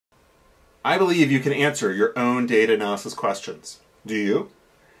I believe you can answer your own data analysis questions. Do you?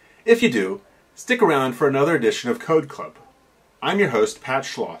 If you do, stick around for another edition of Code Club. I'm your host, Pat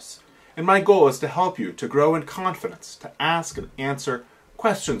Schloss, and my goal is to help you to grow in confidence to ask and answer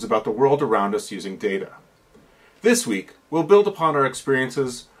questions about the world around us using data. This week, we'll build upon our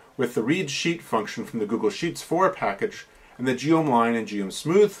experiences with the read sheet function from the Google Sheets 4 package and the geom_line and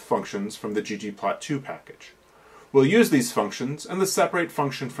geom_smooth functions from the ggplot2 package. We'll use these functions and the separate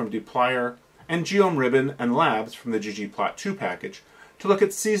function from dplyr and geom_ribbon and labs from the ggplot2 package to look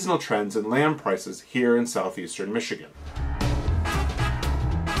at seasonal trends in lamb prices here in southeastern Michigan.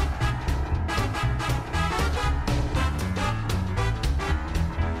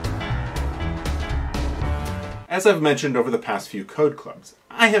 As I've mentioned over the past few code clubs,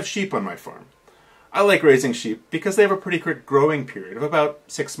 I have sheep on my farm. I like raising sheep because they have a pretty quick growing period of about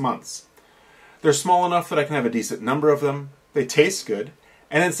 6 months. They're small enough that I can have a decent number of them, they taste good,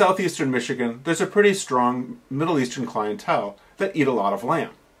 and in southeastern Michigan there's a pretty strong Middle Eastern clientele that eat a lot of lamb.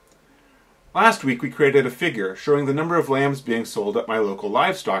 Last week we created a figure showing the number of lambs being sold at my local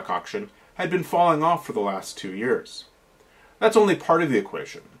livestock auction had been falling off for the last 2 years. That's only part of the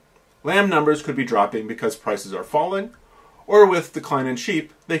equation. Lamb numbers could be dropping because prices are falling, or with decline in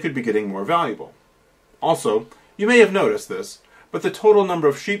sheep, they could be getting more valuable. Also, you may have noticed this, but the total number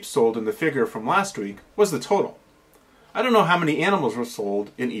of sheep sold in the figure from last week was the total. I don't know how many animals were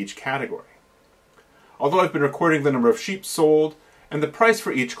sold in each category. Although I've been recording the number of sheep sold and the price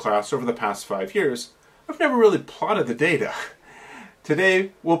for each class over the past 5 years, I've never really plotted the data.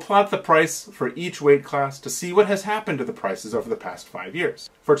 Today, we'll plot the price for each weight class to see what has happened to the prices over the past 5 years.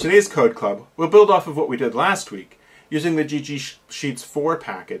 For today's Code Club, we'll build off of what we did last week, using the GG Sheets 4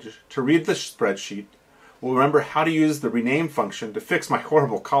 package to read the spreadsheet. We'll remember how to use the rename function to fix my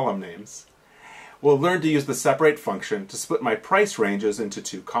horrible column names. We'll learn to use the separate function to split my price ranges into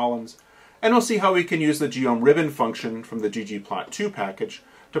 2 columns, and we'll see how we can use the geom_ribbon function from the ggplot2 package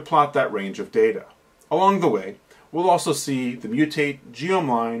to plot that range of data. Along the way, we'll also see the mutate,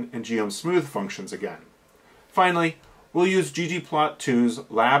 geom_line, and geom_smooth functions again. Finally, we'll use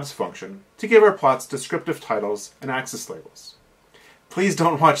ggplot2's labs function to give our plots descriptive titles and axis labels. Please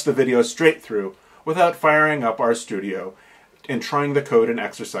don't watch the video straight through without firing up RStudio and trying the code and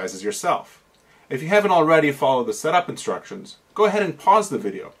exercises yourself. If you haven't already followed the setup instructions, go ahead and pause the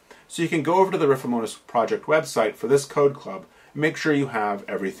video so you can go over to the Riffomonas project website for this code club and make sure you have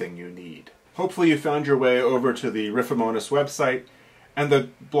everything you need. Hopefully you found your way over to the Riffomonas website and the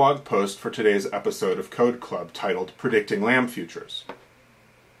blog post for today's episode of Code Club titled Predicting Lamb Futures.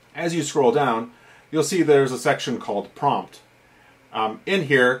 As you scroll down, you'll see there's a section called Prompt. In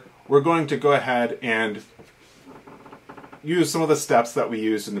here, we're going to go ahead and use some of the steps that we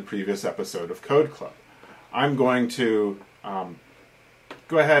used in the previous episode of Code Club. I'm going to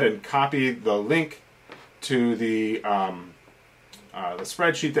go ahead and copy the link to the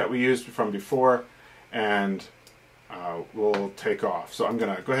spreadsheet that we used from before, and we'll take off. So I'm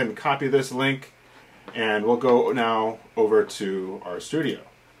going to go ahead and copy this link, and we'll go now over to RStudio.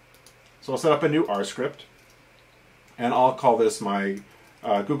 So I'll set up a new R script, and I'll call this my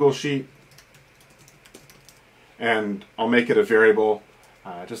Google Sheet, and I'll make it a variable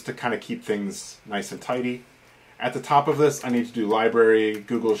just to kind of keep things nice and tidy. At the top of this, I need to do library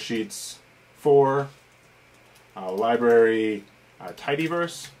Google Sheets 4, library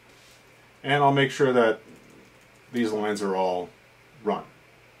tidyverse, and I'll make sure that these lines are all run.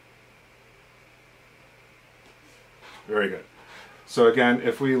 Very good. So again,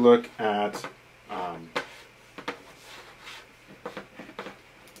 if we look at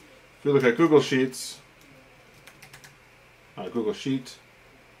Google Sheets, Google Sheet.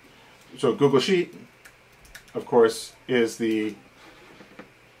 So Google Sheet, of course, is the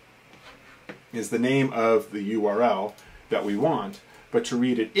name of the URL that we want, but to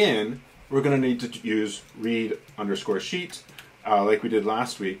read it in, we're going to need to use read_sheet like we did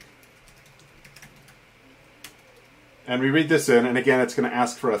last week. And we read this in, and again, it's going to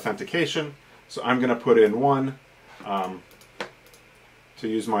ask for authentication. So I'm going to put in 1 to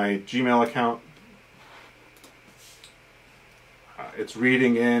use my Gmail account. It's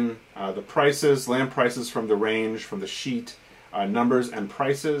reading in the prices, lamb prices from the range, from the sheet, numbers and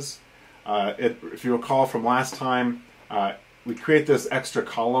prices. If you recall from last time, we create this extra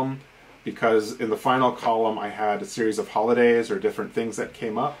column because in the final column I had a series of holidays or different things that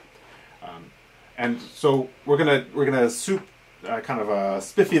came up. And so we're gonna kind of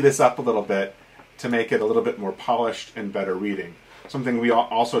spiffy this up a little bit to make it a little bit more polished and better reading. Something we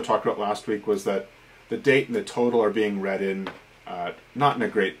also talked about last week was that the date and the total are being read in not in a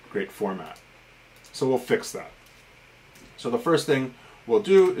great format. So we'll fix that. So the first thing we'll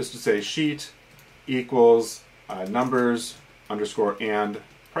do is to say sheet equals numbers underscore and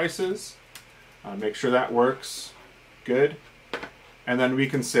prices. Make sure that works. Good. And then we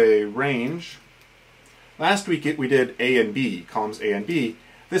can say range. Last week we did A and B, columns A and B.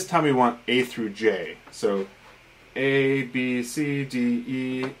 This time we want A through J. So A, B, C, D,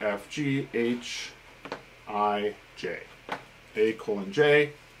 E, F, G, H, I, J. A colon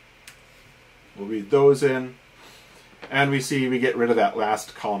J. We'll read those in. And we see we get rid of that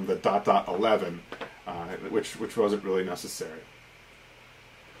last column, the dot dot 11, which wasn't really necessary.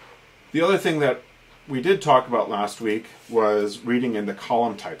 The other thing that we did talk about last week was reading into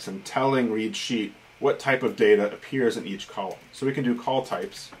column types and telling ReadSheet what type of data appears in each column. So we can do call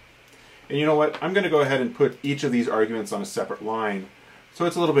types. And you know what? I'm going to go ahead and put each of these arguments on a separate line so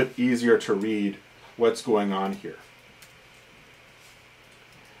it's a little bit easier to read what's going on here.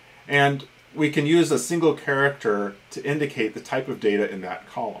 And we can use a single character to indicate the type of data in that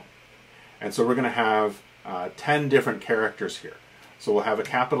column. And so we're going to have 10 different characters here. So we'll have a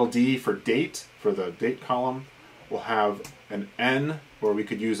capital D for date, for the date column. We'll have an N, where we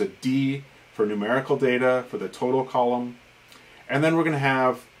could use a D for numerical data for the total column. And then we're going to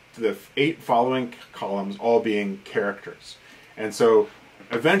have the 8 following columns all being characters. And so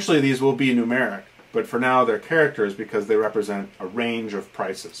eventually these will be numeric, but for now they're characters because they represent a range of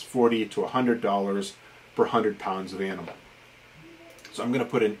prices, $40 to $100 per 100 pounds of animal. So I'm going to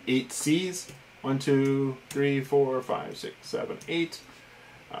put in 8 C's. 1, 2, 3, 4, 5, 6, 7, 8.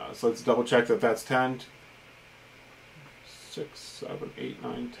 So let's double check that that's 10. 6, 7, 8,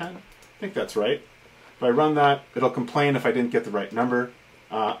 9, 10. I think that's right. If I run that, it'll complain if I didn't get the right number.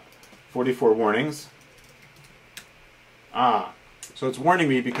 44 warnings. So it's warning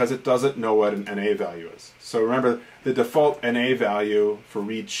me because it doesn't know what an NA value is. So remember, the default NA value for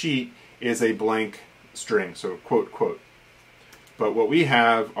ReadSheet is a blank string, so quote, quote. But what we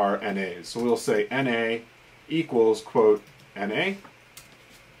have are NAs. So we'll say NA equals, quote, NA.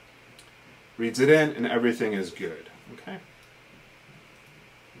 Reads it in, and everything is good. Okay.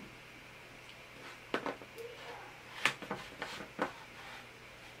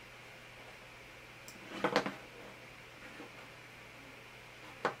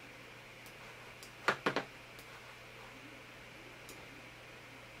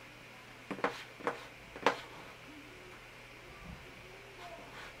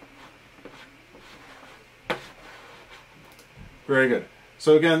 Very good.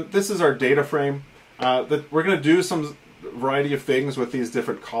 So again, this is our data frame. We're going to do some variety of things with these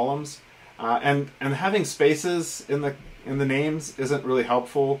different columns, and having spaces in the names isn't really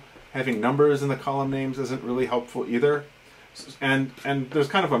helpful. Having numbers in the column names isn't really helpful either. And there's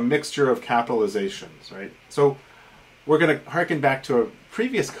kind of a mixture of capitalizations, right? So we're going to harken back to a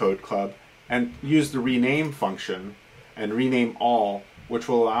previous code club and use the rename function and rename all, which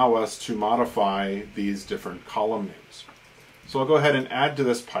will allow us to modify these different column names. So I'll go ahead and add to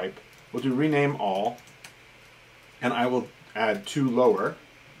this pipe. We'll do rename all, and I will add to lower,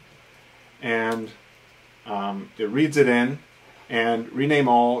 and it reads it in, and rename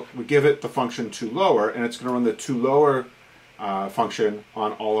all, we give it the function to lower, and it's going to run the to lower function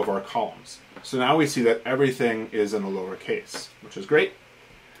on all of our columns. So now we see that everything is in a lowercase, which is great.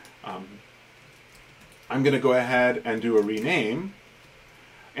 I'm going to go ahead and do a rename,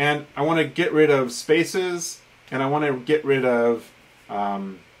 and I want to get rid of spaces, and I want to get rid of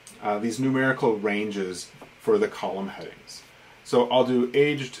these numerical ranges for the column headings. So I'll do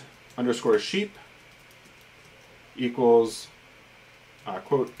aged underscore sheep equals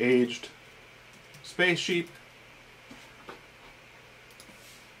quote aged space sheep.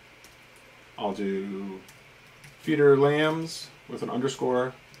 I'll do feeder lambs with an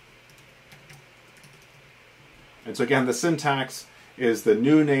underscore. And so again, the syntax is the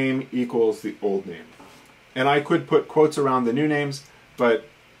new name equals the old name. And I could put quotes around the new names, but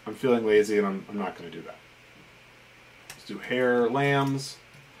I'm feeling lazy and I'm not going to do that. Let's do hair lambs.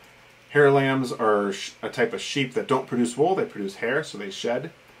 Hair lambs are a type of sheep that don't produce wool, they produce hair, so they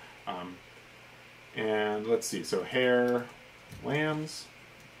shed. And let's see, so hair lambs.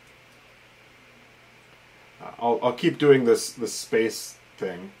 I'll keep doing this space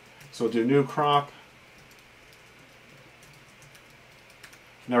thing. So we'll do new crop.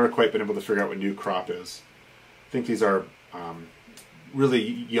 Never quite been able to figure out what new crop is. I think these are really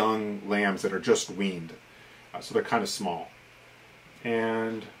young lambs that are just weaned, so they're kind of small.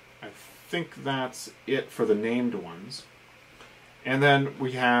 And I think that's it for the named ones. And then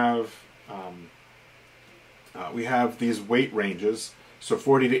we have these weight ranges, so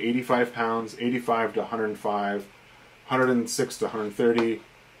 40 to 85 pounds, 85 to 105, 106 to 130,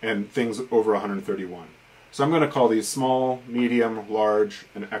 and things over 131. So I'm going to call these small, medium, large,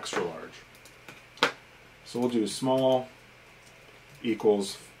 and extra large. So we'll do small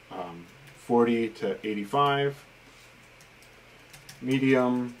equals 40 to 85.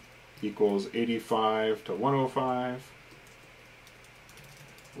 Medium equals 85 to 105.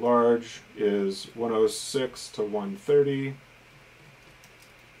 Large is 106 to 130.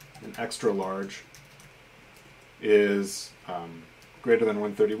 And extra large is greater than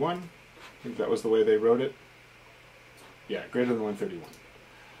 131. I think that was the way they wrote it. Yeah, greater than 131.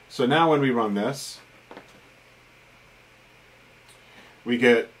 So now when we run this, we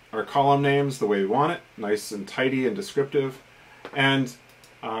get our column names the way we want it, nice and tidy and descriptive, and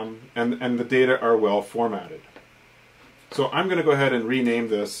the data are well formatted. So I'm going to go ahead and rename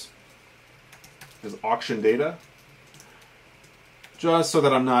this as auction data, just so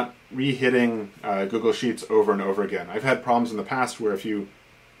that I'm not re-hitting Google Sheets over and over again. I've had problems in the past where if you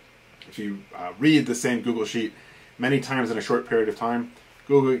read the same Google Sheet many times in a short period of time,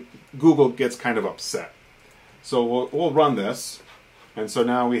 Google gets kind of upset. So we'll run this, and so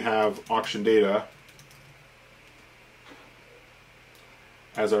now we have auction data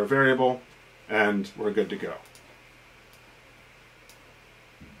as our variable, and we're good to go.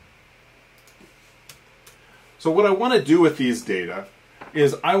 So what I want to do with these data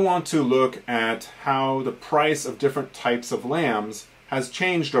is I want to look at how the price of different types of lambs has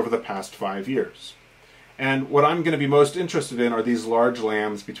changed over the past 5 years. And what I'm going to be most interested in are these large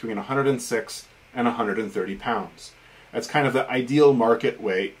lambs between 106 and 130 pounds. That's kind of the ideal market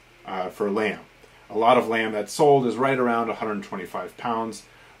weight for lamb. A lot of lamb that's sold is right around 125 pounds.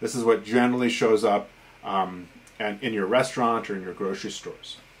 This is what generally shows up in your restaurant or in your grocery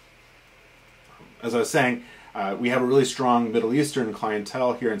stores. As I was saying, we have a really strong Middle Eastern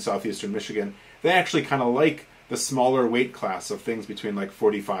clientele here in southeastern Michigan. They actually kind of like the smaller weight class of things between like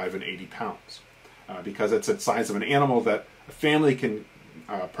 45 and 80 pounds because it's the size of an animal that a family can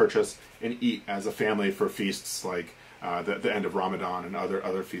purchase and eat as a family for feasts like the end of Ramadan and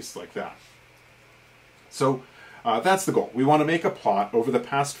other feasts like that. So that's the goal. We want to make a plot over the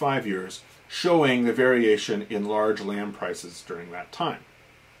past 5 years showing the variation in large lamb prices during that time.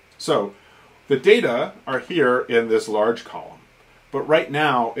 So the data are here in this large column, but right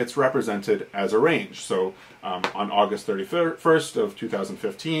now it's represented as a range. So on August 31st of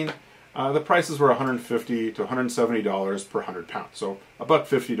 2015, the prices were $150 to $170 per 100 pounds. So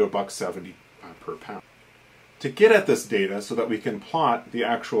 $1.50 to $1.70 per pound. To get at this data so that we can plot the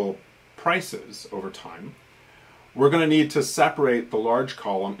actual prices over time, we're going to need to separate the large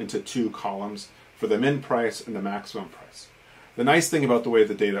column into two columns for the min price and the maximum price. The nice thing about the way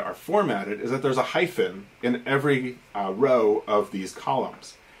the data are formatted is that there's a hyphen in every row of these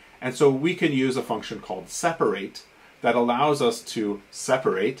columns. And so we can use a function called separate that allows us to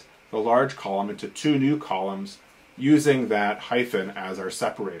separate the large column into two new columns using that hyphen as our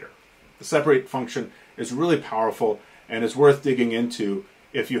separator. The separate function is really powerful and is worth digging into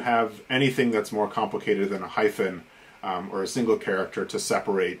if you have anything that's more complicated than a hyphen or a single character to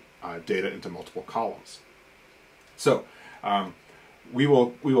separate data into multiple columns. So we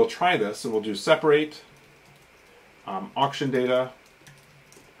will try this, and we'll do separate auction data.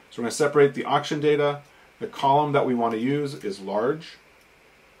 So we're going to separate the auction data. The column that we want to use is large,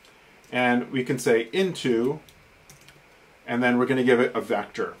 and we can say into, and then we're going to give it a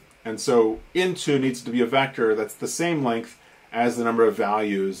vector. And so into needs to be a vector that's the same length as the number of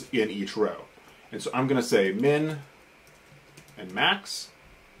values in each row. And so I'm going to say min and max.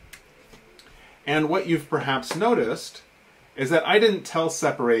 And what you've perhaps noticed is that I didn't tell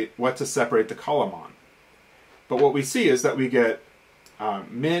separate what to separate the column on. But what we see is that we get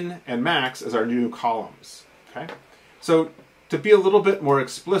min and max as our new columns. Okay? So to be a little bit more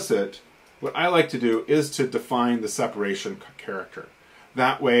explicit, what I like to do is to define the separation character.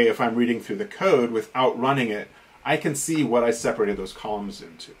 That way, if I'm reading through the code without running it, I can see what I separated those columns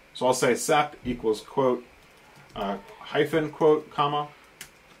into. So I'll say sep equals quote, hyphen quote, comma.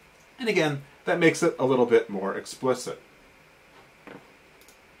 And again, that makes it a little bit more explicit.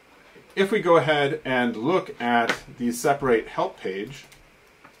 If we go ahead and look at the separate help page,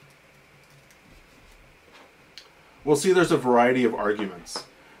 we'll see there's a variety of arguments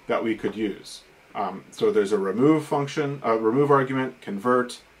that we could use. So there's a remove function, a remove argument,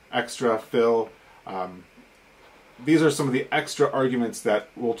 convert, extra, fill. These are some of the extra arguments that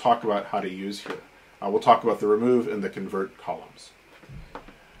we'll talk about how to use here. We'll talk about the remove and the convert columns.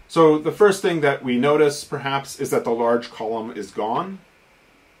 So the first thing that we notice, perhaps, is that the large column is gone.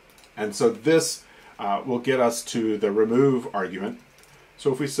 And so this will get us to the remove argument.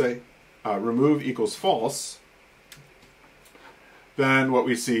 So if we say remove equals false, then what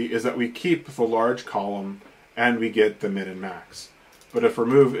we see is that we keep the large column and we get the min and max. But if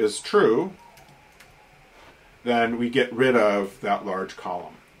remove is true, then we get rid of that large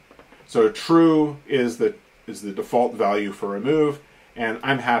column. So true is the default value for remove, and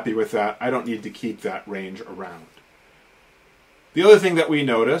I'm happy with that. I don't need to keep that range around. The other thing that we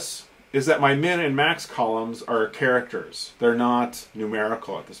notice is that my min and max columns are characters. They're not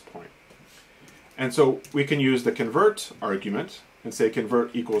numerical at this point. And so we can use the convert argument and say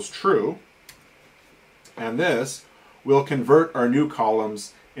convert equals true, and this will convert our new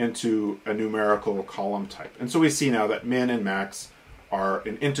columns into a numerical column type. And so we see now that min and max are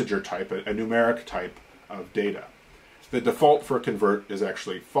an integer type, a numeric type of data. The default for convert is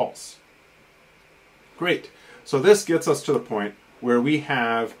actually false. Great. So this gets us to the point where we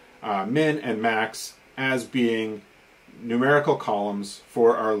have min and max as being numerical columns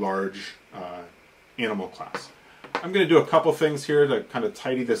for our large animal class. I'm going to do a couple things here to kind of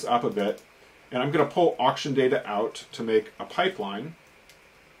tidy this up a bit. And I'm going to pull auction data out to make a pipeline.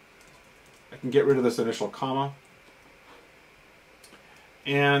 I can get rid of this initial comma.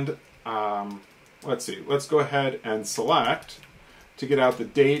 And let's see, let's go ahead and select to get out the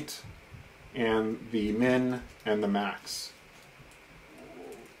date and the min and the max.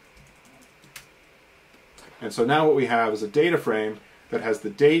 And so now what we have is a data frame that has the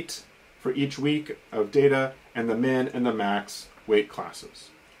date for each week of data and the min and the max weight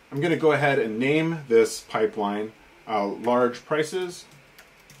classes. I'm going to go ahead and name this pipeline large prices,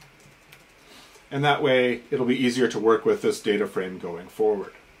 and that way it'll be easier to work with this data frame going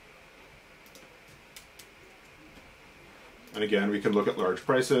forward. And again, we can look at large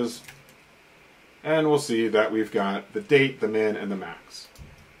prices, and we'll see that we've got the date, the min, and the max.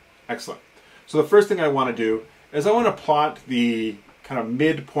 Excellent. So the first thing I want to do is I want to plot the kind of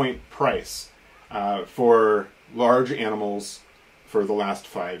midpoint price for large animals for the last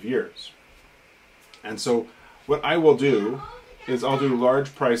 5 years. And so what I will do is I'll do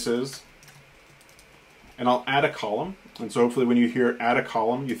large prices, and I'll add a column. And so hopefully when you hear add a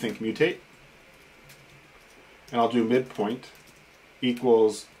column, you think mutate. And I'll do midpoint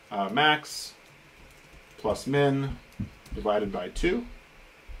equals max plus min divided by 2.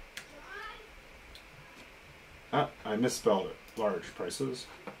 I misspelled it. Large prices.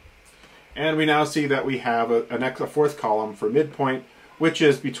 And we now see that we have a fourth column for midpoint, which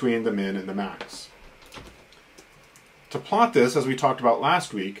is between the min and the max. To plot this, as we talked about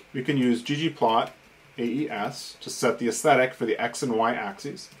last week, we can use ggplot AES to set the aesthetic for the x and y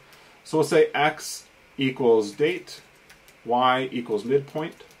axes. So we'll say x equals date, y equals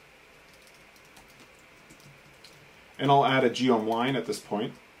midpoint. And I'll add a geom line at this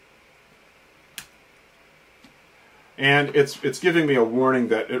point. And it's giving me a warning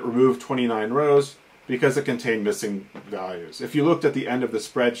that it removed 29 rows because it contained missing values. If you looked at the end of the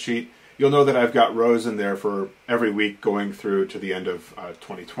spreadsheet, you'll know that I've got rows in there for every week going through to the end of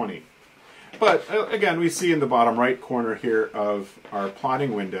 2020. But again, we see in the bottom right corner here of our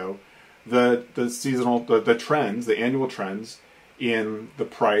plotting window the trends, the annual trends in the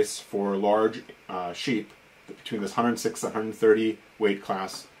price for large sheep between this 106 and 130 weight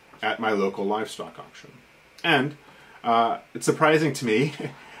class at my local livestock auction. And it's surprising to me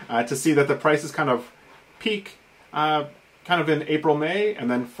to see that the prices kind of peak kind of in April, May,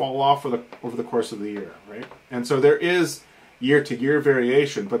 and then fall off over the course of the year, right? And so there is year-to-year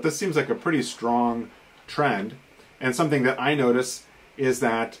variation, but this seems like a pretty strong trend. And something that I notice is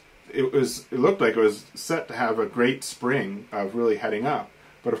that it looked like it was set to have a great spring of really heading up,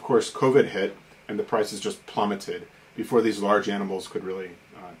 but of course COVID hit and the prices just plummeted before these large animals could really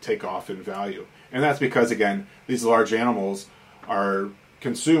take off in value. And that's because, again, these large animals are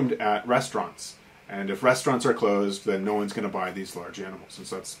consumed at restaurants. And if restaurants are closed, then no one's going to buy these large animals. And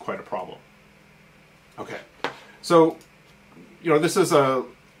so that's quite a problem. Okay, so, this is a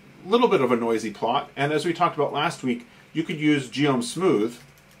little bit of a noisy plot. And as we talked about last week, you could use geom smooth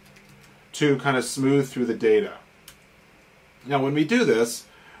to kind of smooth through the data. Now, when we do this,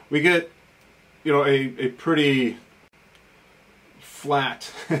 we get, a pretty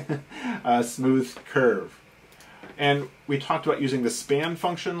flat, smooth curve. And we talked about using the span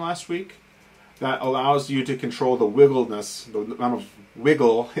function last week that allows you to control the wiggleness, the amount of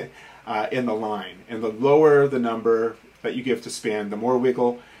wiggle in the line. And the lower the number that you give to span, the more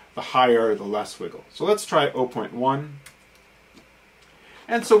wiggle, the higher, the less wiggle. So let's try 0.1.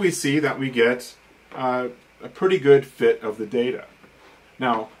 And so we see that we get a pretty good fit of the data.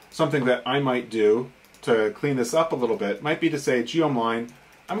 Now, something that I might do to clean this up a little bit might be to say geom line,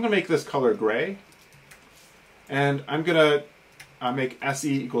 I'm going to make this color gray, and I'm going to make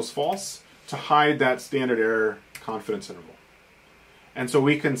SE equals false to hide that standard error confidence interval. And so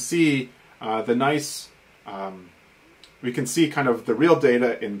we can see we can see kind of the real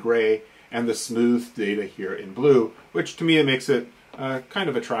data in gray and the smooth data here in blue, which to me it makes it kind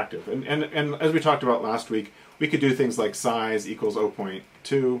of attractive. And as we talked about last week, we could do things like size equals 0.2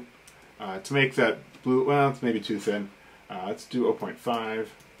 to make that blue, well, it's maybe too thin. Let's do 0.5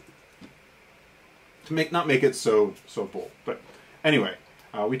 to not make it so bold. But anyway,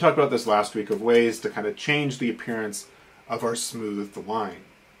 we talked about this last week of ways to kind of change the appearance of our smoothed line.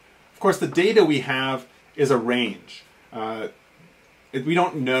 Of course, the data we have is a range. We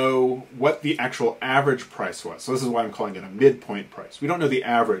don't know what the actual average price was. So this is why I'm calling it a midpoint price. We don't know the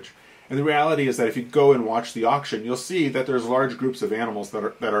average. And the reality is that if you go and watch the auction, you'll see that there's large groups of animals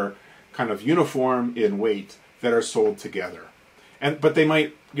that are kind of uniform in weight that are sold together. But they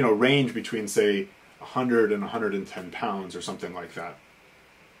might, range between, say, 100 and 110 pounds or something like that.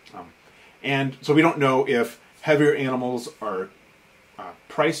 And so we don't know if heavier animals are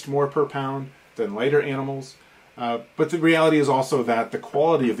priced more per pound than lighter animals. But the reality is also that the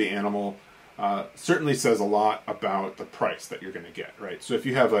quality of the animal certainly says a lot about the price that you're going to get, right? So if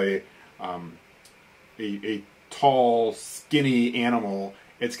you have a tall, skinny animal,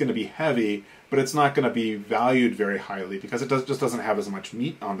 it's going to be heavy, but it's not going to be valued very highly because it just doesn't have as much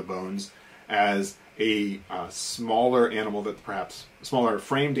meat on the bones as a smaller animal, that perhaps a smaller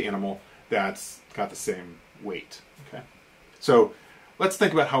framed animal that's got the same weight. Okay, so let's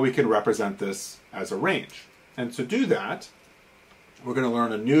think about how we can represent this as a range. And to do that, we're going to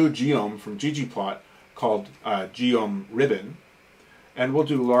learn a new geom from ggplot called geom ribbon, and we'll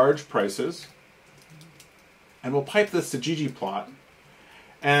do large prices, and we'll pipe this to ggplot.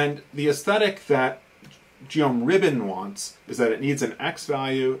 And the aesthetic that geom ribbon wants is that it needs an x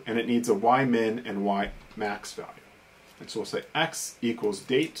value and it needs a y min and y max value. And so we'll say x equals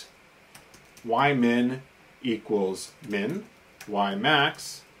date, y min equals min, y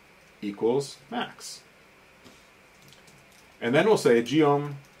max equals max. And then we'll say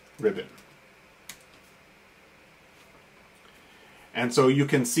geom ribbon. And so you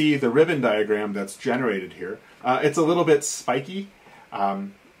can see the ribbon diagram that's generated here. It's a little bit spiky,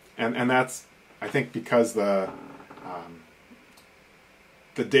 and that's, I think, because the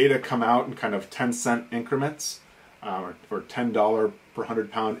data come out in kind of 10-cent increments, or $10 per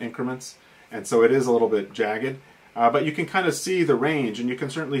 100-pound increments, and so it is a little bit jagged. But you can kind of see the range, and you can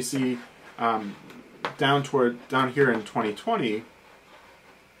certainly see down here in 2020,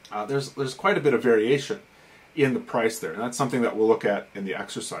 there's quite a bit of variation in the price there, and that's something that we'll look at in the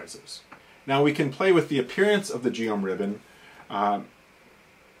exercises. Now we can play with the appearance of the geom ribbon.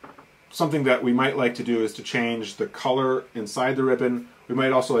 Something that we might like to do is to change the color inside the ribbon. We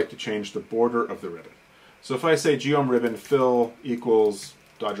might also like to change the border of the ribbon. So if I say geom ribbon fill equals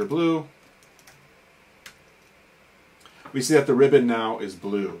Dodger blue, we see that the ribbon now is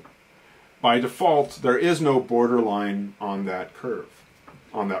blue. By default, there is no border line on that curve,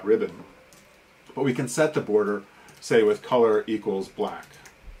 on that ribbon. But we can set the border, say, with color equals black.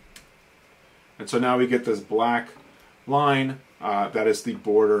 And so now we get this black line that is the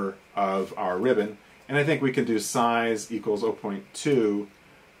border of our ribbon. And I think we can do size equals 0.2 to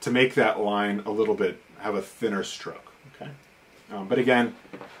make that line a little bit, have a thinner stroke. Okay. But again,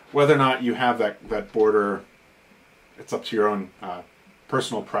 whether or not you have that border, it's up to your own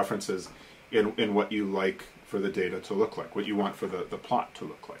personal preferences in what you like for the data to look like, what you want for the plot to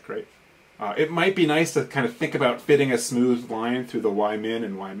look like, right? It might be nice to kind of think about fitting a smooth line through the y min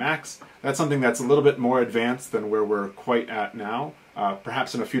and y max. That's something that's a little bit more advanced than where we're quite at now.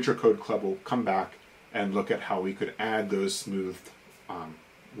 Perhaps in a future code club we'll come back and look at how we could add those smoothed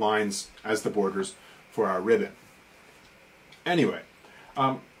lines as the borders for our ribbon. Anyway,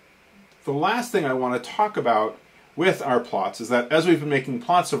 the last thing I want to talk about with our plots is that as we've been making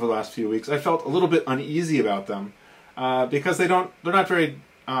plots over the last few weeks, I felt a little bit uneasy about them because they're not very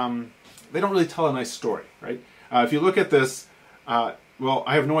they don't really tell a nice story, right? If you look at this, well,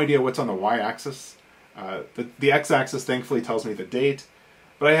 I have no idea what's on the y-axis. The x-axis thankfully tells me the date,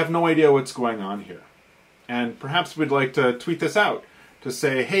 but I have no idea what's going on here. And perhaps we'd like to tweet this out to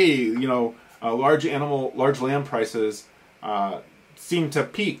say, hey, large lamb prices seem to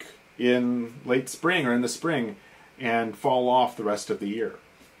peak in late spring or in the spring and fall off the rest of the year.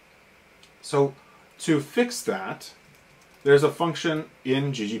 So to fix that, there's a function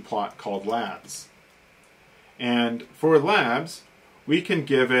in ggplot called labs. And for labs, we can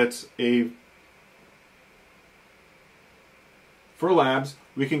give it a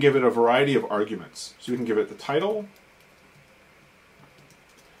variety of arguments. So we can give it the title,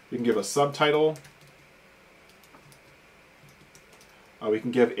 we can give a subtitle, we can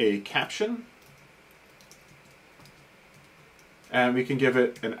give a caption, And we can give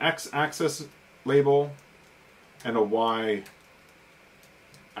it an x-axis label and a y-axis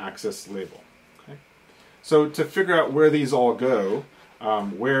label. Okay? So to figure out where these all go,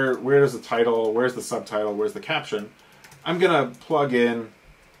 where does the title, where's the subtitle, where's the caption, I'm going to plug in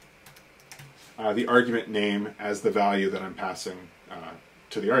the argument name as the value that I'm passing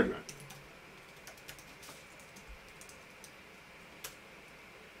to the argument.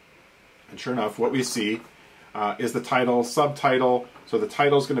 And sure enough, what we see is the title, subtitle. So the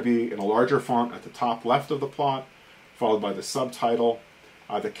title is going to be in a larger font at the top left of the plot, followed by the subtitle.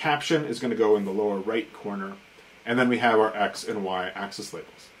 The caption is going to go in the lower right corner. And then we have our X and Y axis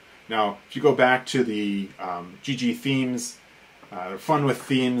labels. Now, if you go back to the GG Themes, Fun with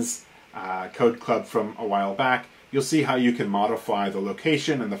Themes code club from a while back, you'll see how you can modify the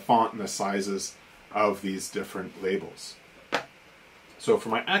location and the font and the sizes of these different labels. So for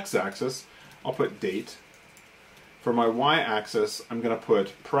my x-axis, I'll put date. For my y-axis, I'm going to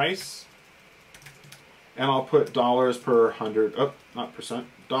put price, and I'll put dollars per 100, oh, not percent,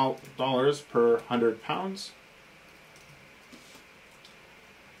 dollars per 100 pounds.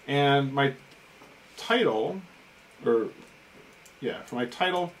 And my title, for my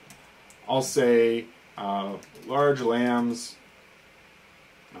title, I'll say large lambs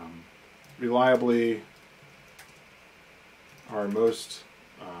reliably are most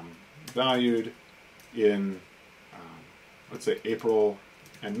valued in, let's say, April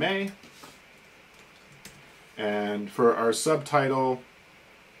and May. And for our subtitle,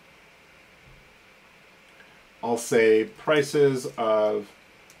 I'll say prices of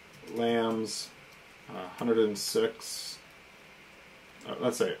lambs 106,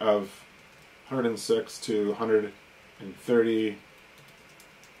 let's say of 106 to 130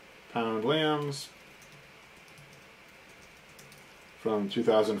 pound lambs from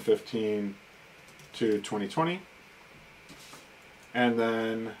 2015 to 2020. And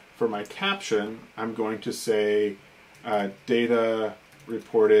then for my caption, I'm going to say data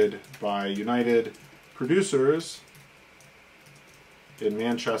reported by United Producers in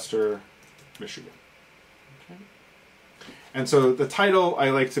Manchester, Michigan. Okay. And so the title, I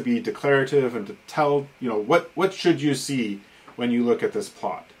like to be declarative and to tell, what should you see when you look at this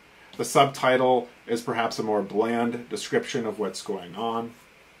plot. The subtitle is perhaps a more bland description of what's going on.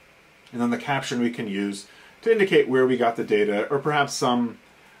 And then the caption we can use to indicate where we got the data, or perhaps some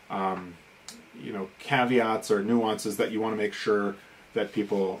caveats or nuances that you want to make sure that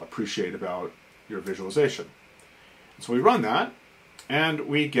people appreciate about your visualization. So we run that, and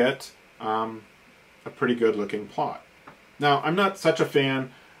we get a pretty good looking plot. Now, I'm not such a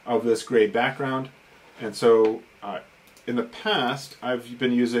fan of this gray background, and so in the past I've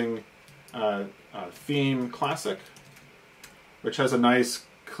been using Theme Classic, which has a nice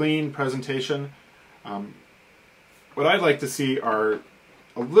clean presentation. What I'd like to see are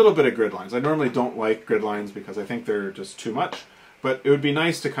a little bit of grid lines. I normally don't like grid lines because I think they're just too much, but it would be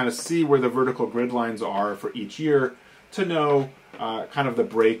nice to kind of see where the vertical grid lines are for each year to know kind of the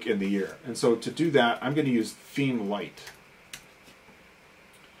break in the year. And so to do that, I'm going to use Theme Light.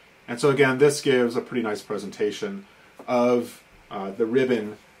 And so again, this gives a pretty nice presentation of the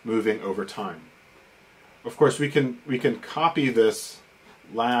ribbon moving over time. Of course, we can copy this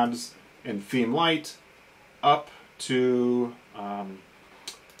labs in Theme Light up to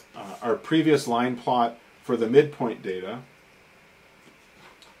our previous line plot for the midpoint data,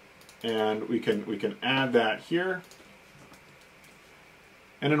 and we can add that here.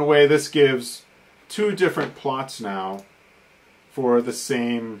 And in a way, this gives two different plots now for the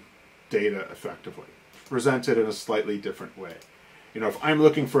same data effectively, presented in a slightly different way. If I'm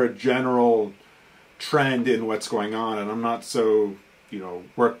looking for a general trend in what's going on and I'm not so,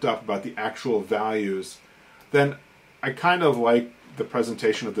 worked up about the actual values, then I kind of like the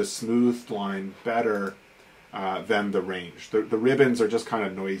presentation of the smoothed line better than the range. The ribbons are just kind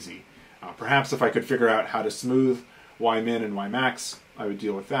of noisy. Perhaps if I could figure out how to smooth Y min and Y max, I would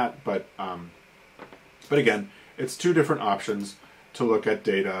deal with that. But again, it's two different options to look at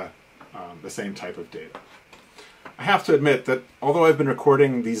data, the same type of data. I have to admit that although I've been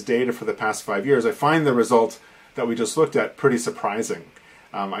recording these data for the past 5 years, I find the result that we just looked at pretty surprising.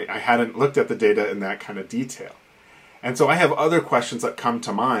 I hadn't looked at the data in that kind of detail. And so I have other questions that come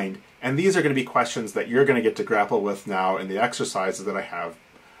to mind, and these are going to be questions that you're going to get to grapple with now in the exercises that I have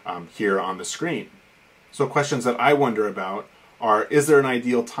here on the screen. So questions that I wonder about are, is there an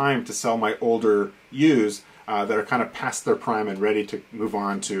ideal time to sell my older ewes that are kind of past their prime and ready to move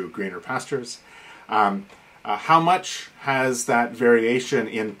on to greener pastures? How much has that variation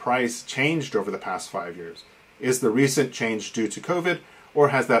in price changed over the past 5 years? Is the recent change due to COVID, or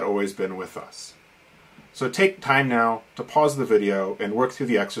has that always been with us? So take time now to pause the video and work through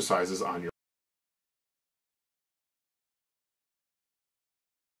the exercises on your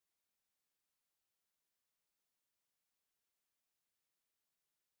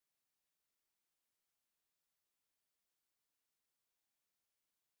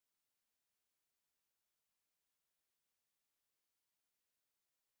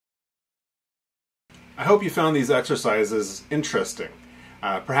I hope you found these exercises interesting.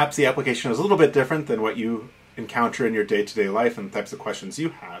 Perhaps the application is a little bit different than what you encounter in your day-to-day life and the types of questions you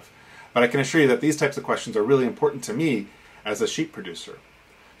have, but I can assure you that these types of questions are really important to me as a sheep producer.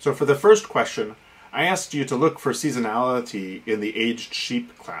 So for the first question, I asked you to look for seasonality in the aged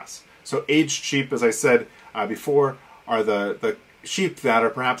sheep class. So aged sheep, as I said before, are the sheep that are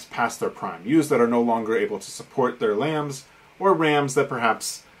perhaps past their prime, ewes that are no longer able to support their lambs, or rams that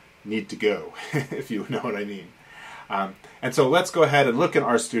perhaps need to go, if you know what I mean. And so let's go ahead and look in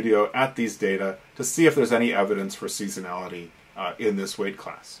RStudio at these data to see if there's any evidence for seasonality in this weight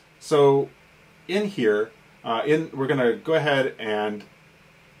class. So in here, we're going to go ahead and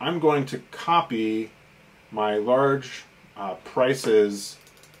I'm going to copy my large prices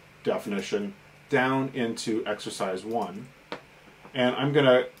definition down into exercise 1. And I'm going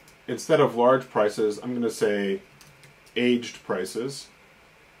to, instead of large prices, I'm going to say aged prices.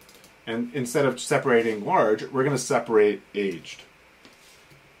 And instead of separating large, we're going to separate aged.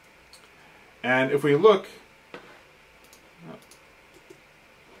 And if we look,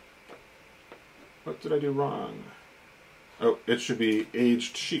 what did I do wrong? Oh, it should be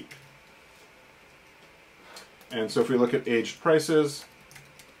aged sheep. And so if we look at aged prices,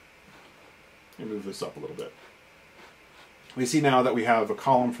 let me move this up a little bit. We see now that we have a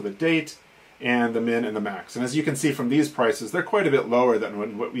column for the date and the min and the max. And as you can see from these prices, they're quite a bit lower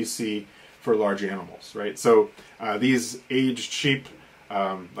than what we see for large animals, right? So these aged sheep,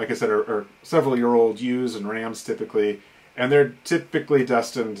 like I said, are several-year-old ewes and rams typically, and they're typically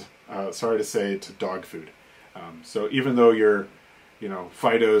destined, sorry to say, to dog food. So even though your,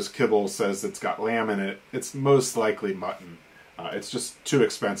 Fido's kibble says it's got lamb in it, it's most likely mutton. It's just too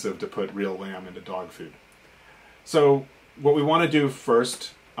expensive to put real lamb into dog food. So what we want to do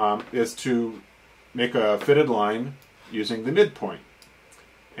first is to make a fitted line using the midpoint.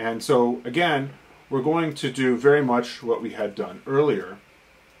 And so again, we're going to do very much what we had done earlier,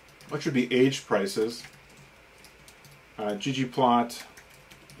 which would be aged prices, ggplot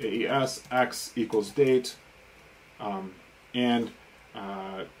AES x equals date, and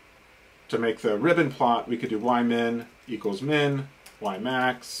to make the ribbon plot, we could do ymin equals min,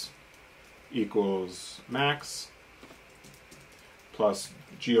 ymax equals max, plus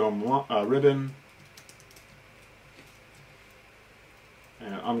geom ribbon,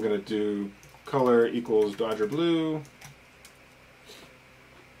 and I'm going to do color equals Dodger blue,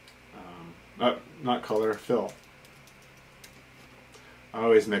 not color, fill. I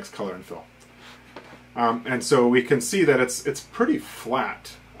always mix color and fill. And so we can see that it's pretty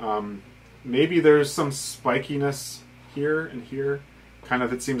flat. Maybe there's some spikiness here and here, kind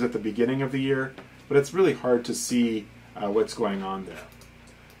of it seems at the beginning of the year, but it's really hard to see what's going on there.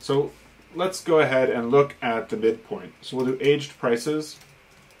 So let's go ahead and look at the midpoint. So we'll do aged prices.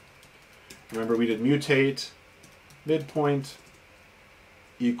 Remember we did mutate, midpoint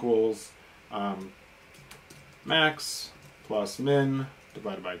equals max plus min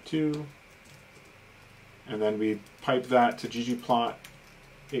divided by 2. And then we pipe that to ggplot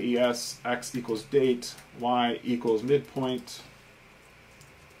AES x equals date, y equals midpoint,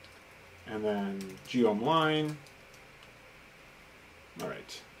 and then geom line. All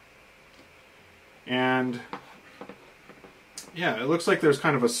right. And yeah, it looks like there's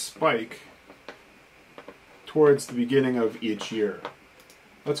kind of a spike towards the beginning of each year.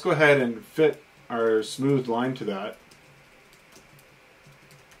 Let's go ahead and fit our smooth line to that.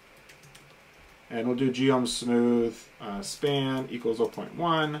 And we'll do geom smooth span equals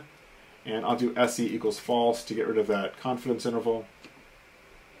 0.1, and I'll do SE equals false to get rid of that confidence interval.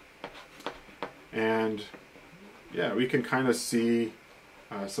 And yeah, we can kind of see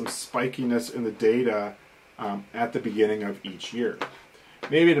some spikiness in the data at the beginning of each year.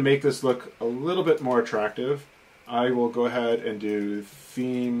 Maybe to make this look a little bit more attractive, I will go ahead and do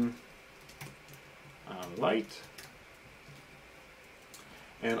theme light.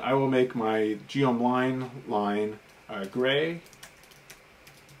 And I will make my geom line gray,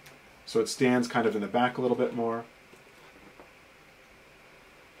 so it stands kind of in the back a little bit more.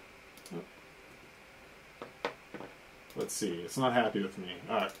 Let's see, it's not happy with me.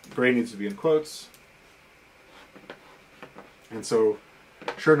 Gray needs to be in quotes. And so,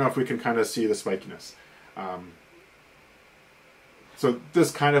 sure enough, we can kind of see the spikiness. So this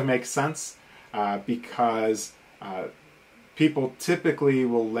kind of makes sense. because people typically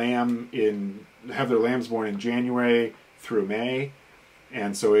will have their lambs born in January through May.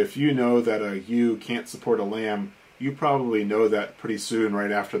 And so if you know that a ewe can't support a lamb, you probably know that pretty soon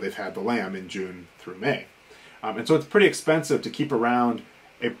right after they've had the lamb in June through May. And so it's pretty expensive to keep around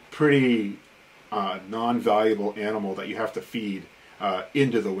a pretty non-valuable animal that you have to feed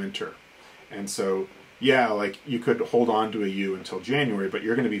into the winter. And so, yeah, like you could hold on to a ewe until January, but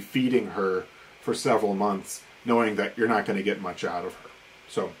you're going to be feeding her for several months knowing that you're not going to get much out of her.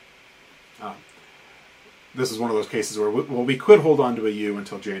 So this is one of those cases where we could hold on to a ewe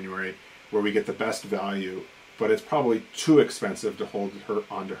until January where we get the best value, but it's probably too expensive to hold her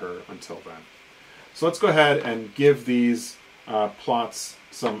onto her until then. So let's go ahead and give these plots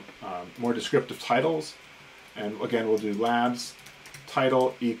some more descriptive titles. And again, we'll do labs.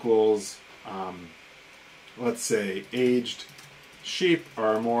 Title equals, let's say, aged sheep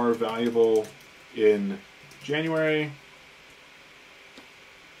are more valuable in January.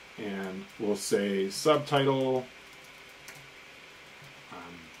 And we'll say subtitle,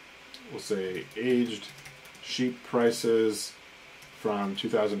 we'll say aged sheep prices from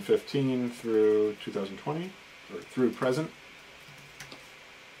 2015 through 2020, or through present.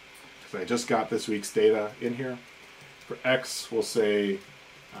 Because I just got this week's data in here. For X, we'll say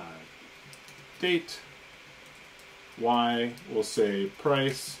date. Y, we'll say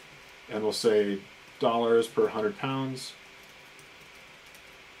price. And we'll say dollars per 100 pounds.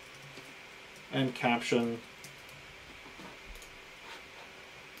 And caption,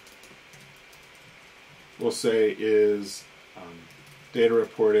 we'll say is data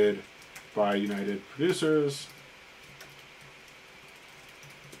reported by United Producers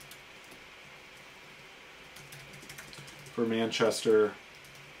for Manchester,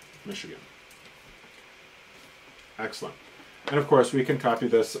 Michigan. Excellent. And of course, we can copy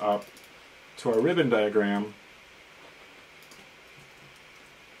this up to our ribbon diagram,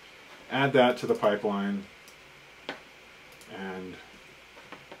 add that to the pipeline, and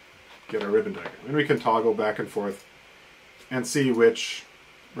get our ribbon diagram. And we can toggle back and forth and see which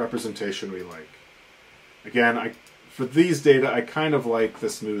representation we like. Again, for these data, I kind of like the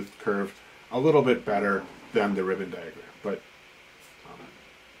smooth curve a little bit better than the ribbon diagram, but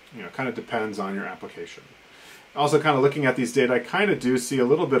it kind of depends on your application. Also, kind of looking at these data, I kind of do see a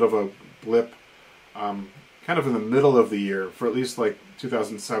little bit of a blip kind of in the middle of the year for at least like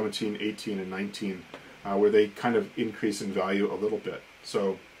 2017, 18, and 19, where they kind of increase in value a little bit.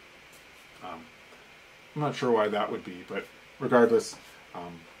 So I'm not sure why that would be, but regardless,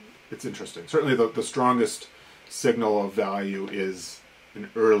 it's interesting. Certainly the strongest signal of value is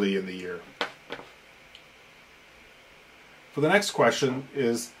early in the year. For the next question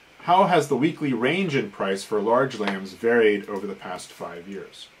is, how has the weekly range in price for large lambs varied over the past 5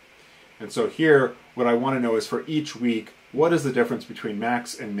 years? And so here, what I want to know is for each week, what is the difference between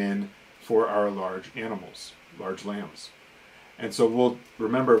max and min for our large animals, large lambs? And so we'll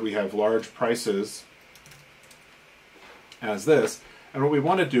remember we have large prices as this, and what we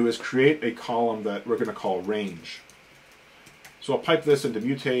want to do is create a column that we're going to call range. So I'll pipe this into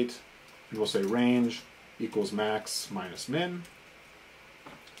mutate, and we'll say range equals max minus min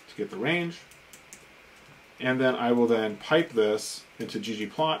to get the range. And then I will then pipe this into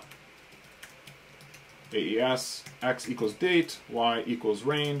ggplot, AES, x equals date, y equals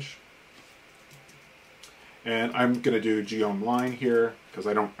range. And I'm going to do geom line here because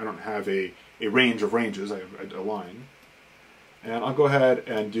I don't have a range of ranges, I have a line. And I'll go ahead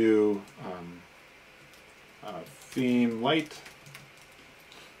and do theme light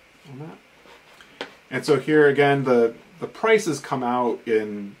on that. And so here again, the prices come out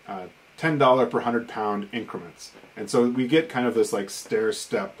in $10 per 100 pound increments. And so we get kind of this like stair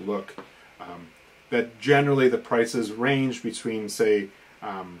step look that generally the prices range between, say,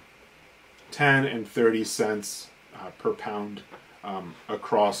 10 and 30 cents per pound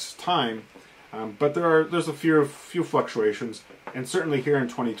across time. But there's a few fluctuations, and certainly here in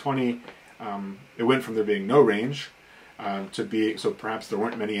 2020, it went from there being no range to being, so perhaps there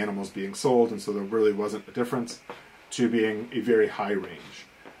weren't many animals being sold, and so there really wasn't a difference, to being a very high range,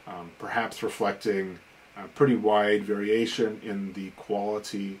 perhaps reflecting a pretty wide variation in the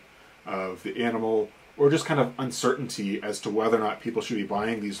quality of the animal, or just kind of uncertainty as to whether or not people should be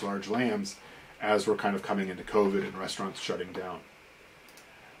buying these large lambs as we're kind of coming into COVID and restaurants shutting down.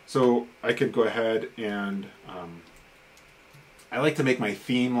 So I could go ahead and I like to make my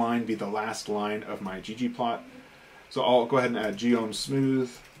theme line be the last line of my ggplot. So I'll go ahead and add geom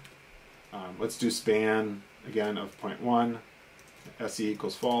smooth. Let's do span again of 0.1. SE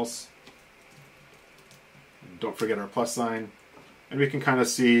equals false. And don't forget our plus sign. And we can kind of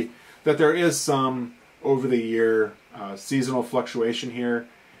see that there is some over the year seasonal fluctuation here,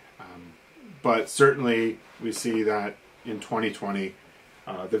 but certainly we see that in 2020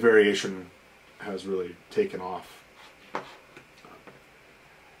 the variation has really taken off.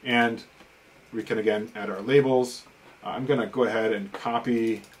 And we can again add our labels. I'm going to go ahead and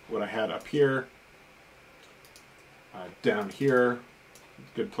copy what I had up here down here.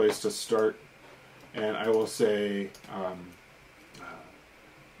 Good place to start. And I will say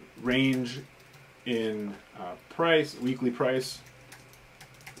range in price, weekly price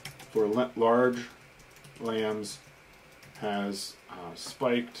for large lambs has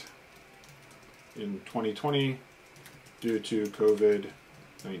spiked in 2020 due to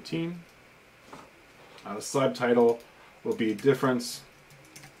COVID-19. The subtitle will be difference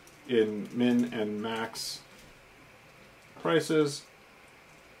in min and max prices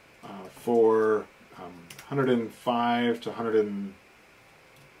for 105 to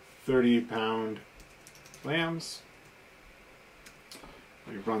 130 pound lambs.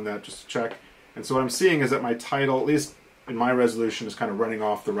 We run that just to check. And so what I'm seeing is that my title, at least in my resolution, is kind of running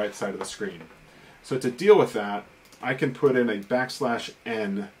off the right side of the screen. So to deal with that, I can put in a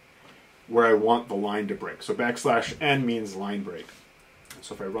 \n where I want the line to break. So \n means line break.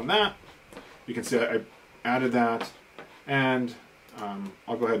 So if I run that, you can see I added that, and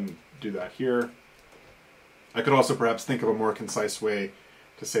I'll go ahead and do that here. I could also perhaps think of a more concise way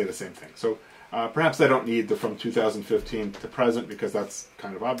to say the same thing. So perhaps I don't need the from 2015 to present because that's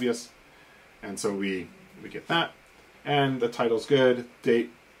kind of obvious. And so we get that. And the title's good.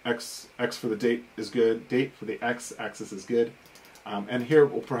 Date, X for the date is good. Date for the X axis is good. And here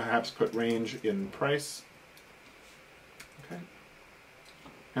we'll perhaps put range in price. Okay.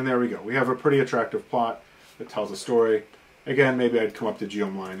 And there we go. We have a pretty attractive plot that tells a story. Again, maybe I'd come up to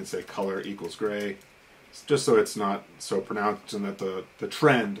geometry and say color equals gray, just so it's not so pronounced and that the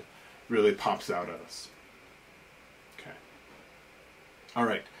trend really pops out at us. Okay. All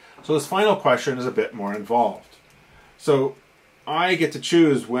right. So this final question is a bit more involved. So I get to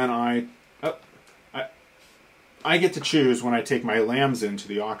choose when I get to choose when I take my lambs into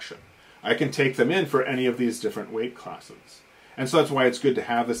the auction. I can take them in for any of these different weight classes. And so that's why it's good to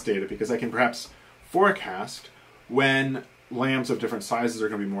have this data, because I can perhaps forecast when lambs of different sizes are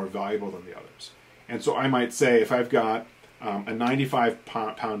going to be more valuable than the others. And so I might say, if I've got a 95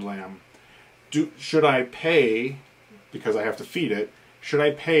 pound lamb, should I pay, because I have to feed it, should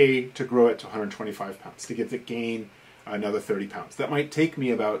I pay to grow it to 125 pounds, to get it gain another 30 pounds? That might take me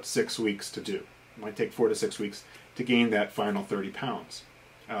about 6 weeks to do. It might take 4 to 6 weeks to gain that final 30 pounds.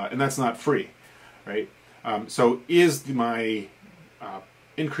 And that's not free, right? So is my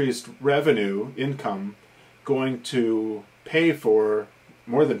increased revenue, income, going to pay for,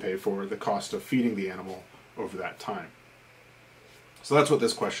 more than pay for, the cost of feeding the animal over that time? So that's what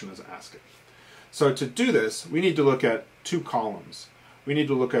this question is asking. So to do this, we need to look at two columns. We need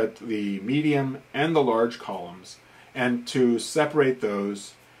to look at the medium and the large columns, and to separate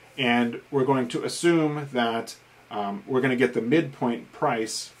those, and we're going to assume that we're going to get the midpoint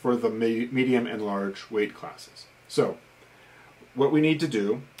price for the medium and large weight classes. So what we need to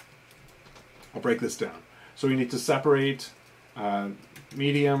do, I'll break this down. So we need to separate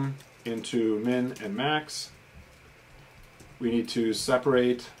medium into min and max. We need to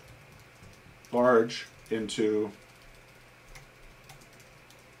separate large into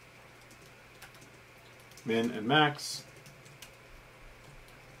min and max.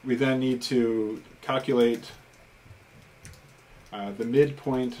 We then need to calculate the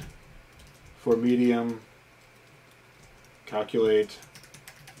midpoint for medium, calculate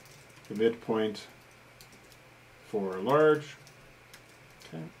the midpoint for large.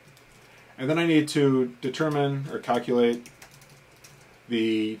 Okay. And then I need to determine or calculate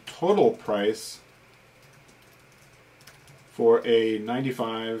the total price for a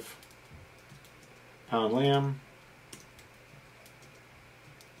 95 pound lamb,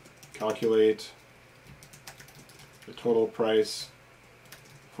 calculate the total price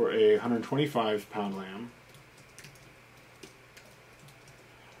for a 125 pound lamb,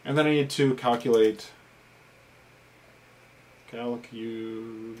 and then I need to calculate, I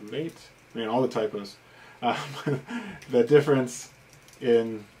mean all the typos, the difference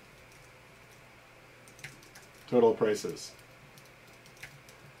in total prices,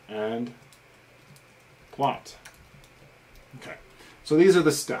 and plot. Okay, so these are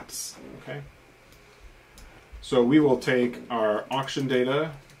the steps. Okay, so we will take our auction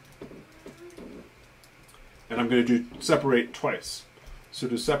data, and I'm going to do separate twice. So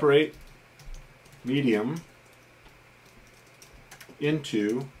to separate medium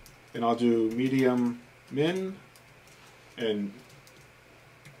into, and I'll do medium min and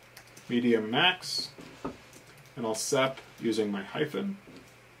medium max, and I'll sep using my hyphen.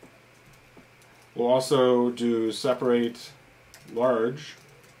 We'll also do separate large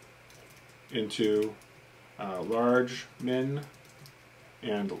into large min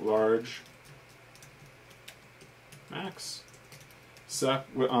and large max, sep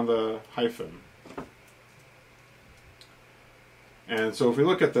on the hyphen. And so if we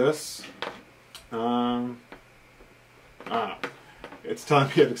look at this, it's telling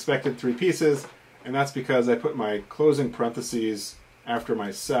me I've expected 3 pieces, and that's because I put my closing parentheses after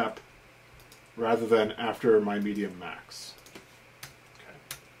my sep rather than after my medium max.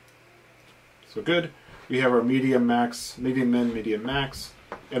 Okay. So good. We have our medium max, medium min, medium max,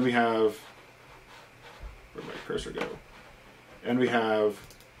 and we have, where'd my cursor go? And we have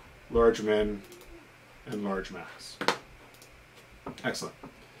large min and large max. Excellent.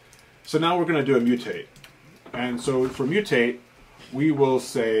 So now we're going to do a mutate. And so for mutate, we will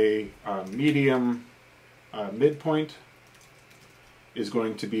say medium midpoint is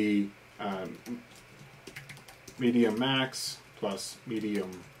going to be medium max plus medium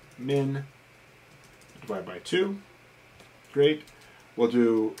min divided by 2. Great. We'll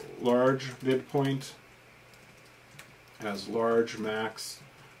do large midpoint as large max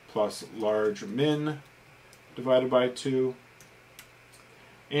plus large min divided by 2.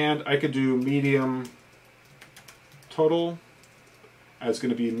 And I could do medium total as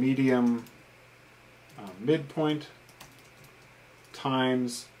going to be medium midpoint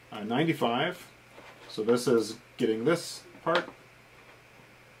times 95. So this is getting this part.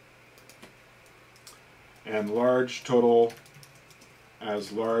 And large total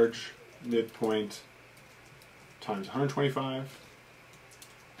as large midpoint times 125.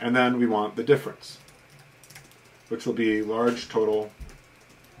 And then we want the difference, which will be large total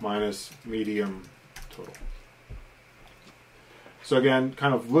minus medium total. So again,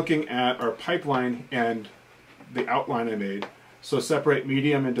 kind of looking at our pipeline and the outline I made. So separate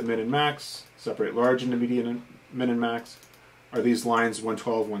medium into min and max, separate large into medium, min and max. Are these lines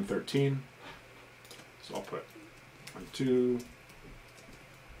 112, 113? So I'll put 1, 2,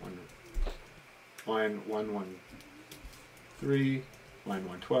 1, line 113, line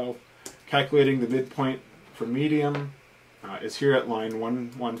 112. Calculating the midpoint for medium is here at line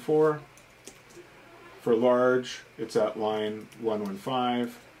 114. For large, it's at line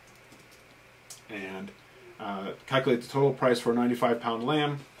 115. And calculate the total price for a 95-pound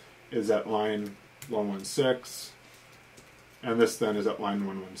lamb is at line 116. And this then is at line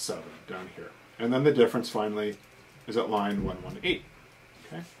 117 down here. And then the difference finally is at line 118.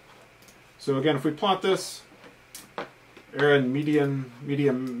 Okay. So again, if we plot this, Aaron medium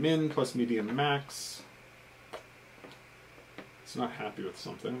min plus medium max. It's not happy with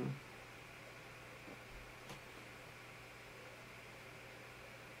something.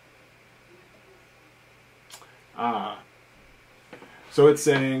 So it's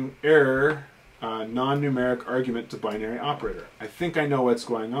saying error, non-numeric argument to binary operator. I think I know what's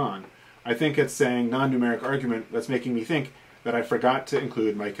going on. I think it's saying non-numeric argument. That's making me think that I forgot to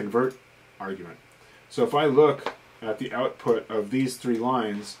include my convert argument. So if I look at the output of these 3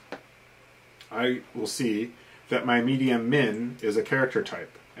 lines, I will see that my medium min is a character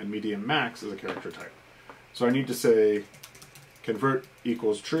type and medium max is a character type. So I need to say convert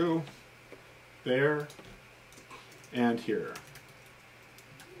equals true there and here.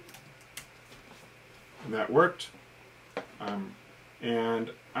 And that worked.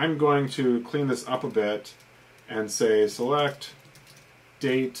 And I'm going to clean this up a bit and say select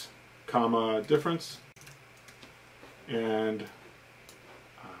date, comma, difference. And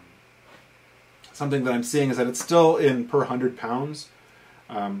something that I'm seeing is that it's still in per 100 pounds.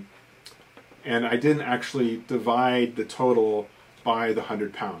 And I didn't actually divide the total by the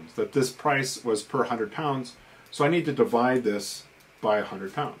 100 pounds. That this price was per 100 pounds, so I need to divide this by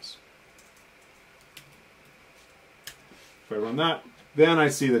 100 pounds. If I run that, then I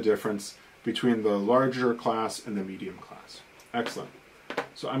see the difference between the larger class and the medium class. Excellent.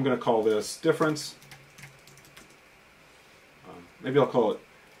 So I'm going to call this difference. Maybe I'll call it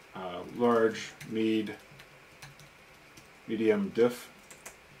large medium diff.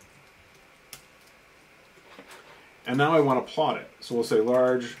 And now I want to plot it. So we'll say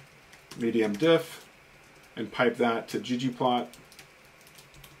large medium diff and pipe that to ggplot.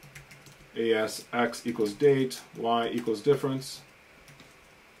 AS x equals date, y equals difference.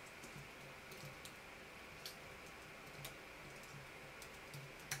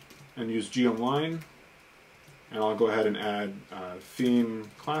 And use geom_line. And I'll go ahead and add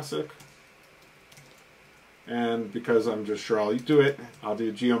theme classic. And because I'm just sure I'll do it, I'll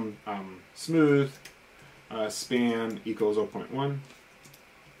do geom smooth span equals 0.1.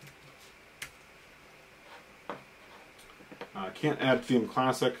 Can't add theme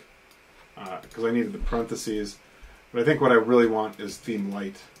classic because I needed the parentheses, but I think what I really want is theme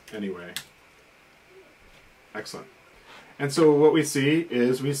light anyway. Excellent. And so what we see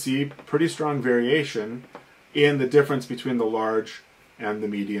is we see pretty strong variation in the difference between the large and the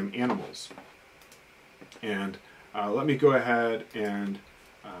medium animals. And let me go ahead and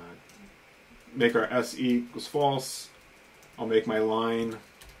make our SE equals false. I'll make my line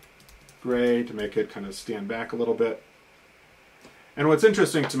gray to make it kind of stand back a little bit. And what's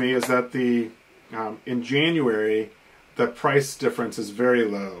interesting to me is that in January, the price difference is very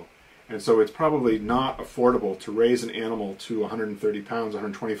low. And so it's probably not affordable to raise an animal to 130 pounds,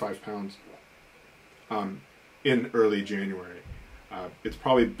 125 pounds in early January. It's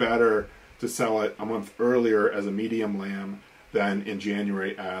probably better to sell it a month earlier as a medium lamb than in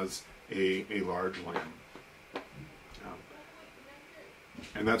January as a large lamb.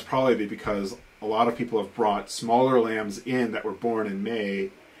 And that's probably because a lot of people have brought smaller lambs in that were born in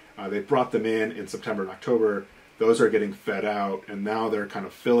May. They brought them in September and October. Those are getting fed out, and now they're kind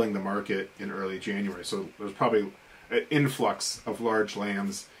of filling the market in early January. So there's probably an influx of large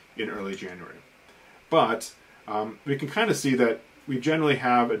lambs in early January. But we can kind of see that we generally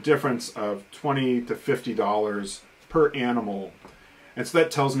have a difference of $20 to $50 per animal. And so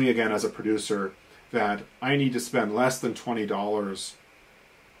that tells me, again, as a producer, that I need to spend less than $20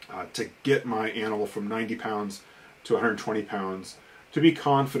 to get my animal from 90 pounds to 120 pounds to be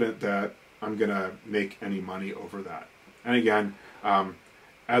confident that I'm going to make any money over that. And again,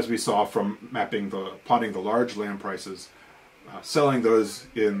 as we saw from plotting the large lamb prices, selling those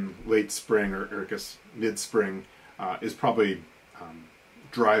in late spring or I guess mid-spring is probably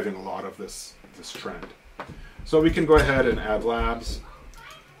driving a lot of this trend. So we can go ahead and add labs,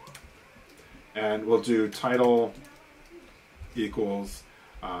 and we'll do title equals,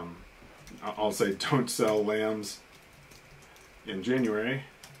 I'll say don't sell lambs in January,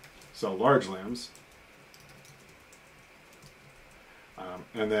 sell large lambs.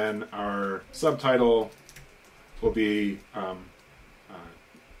 And then our subtitle will be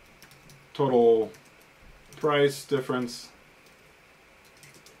total price difference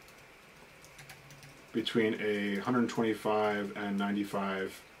between a 125 and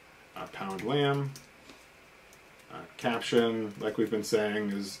 95 pound lamb. Caption, like we've been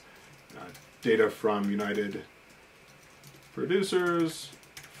saying, is data from United Producers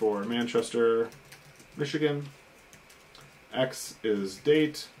for Manchester, Michigan. X is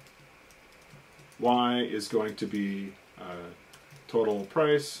date. Y is going to be total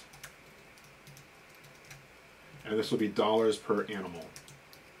price. And this will be dollars per animal.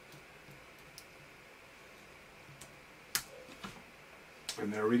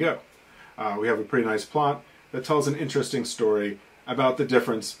 And there we go. We have a pretty nice plot that tells an interesting story about the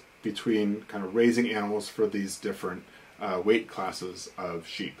difference between kind of raising animals for these different weight classes of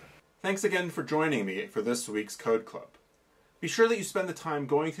sheep. Thanks again for joining me for this week's Code Club. Be sure that you spend the time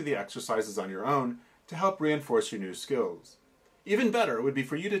going through the exercises on your own to help reinforce your new skills. Even better would be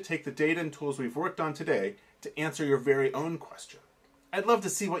for you to take the data and tools we've worked on today to answer your very own question. I'd love to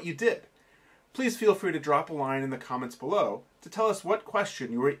see what you did. Please feel free to drop a line in the comments below to tell us what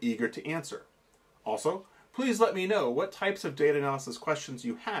question you were eager to answer. Also, please let me know what types of data analysis questions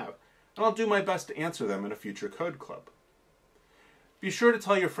you have, and I'll do my best to answer them in a future Code Club. Be sure to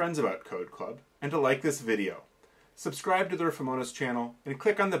tell your friends about Code Club and to like this video. Subscribe to the Rifamonas channel and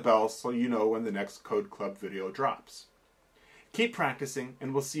click on the bell so you know when the next Code Club video drops. Keep practicing,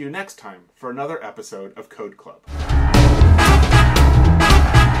 and we'll see you next time for another episode of Code Club.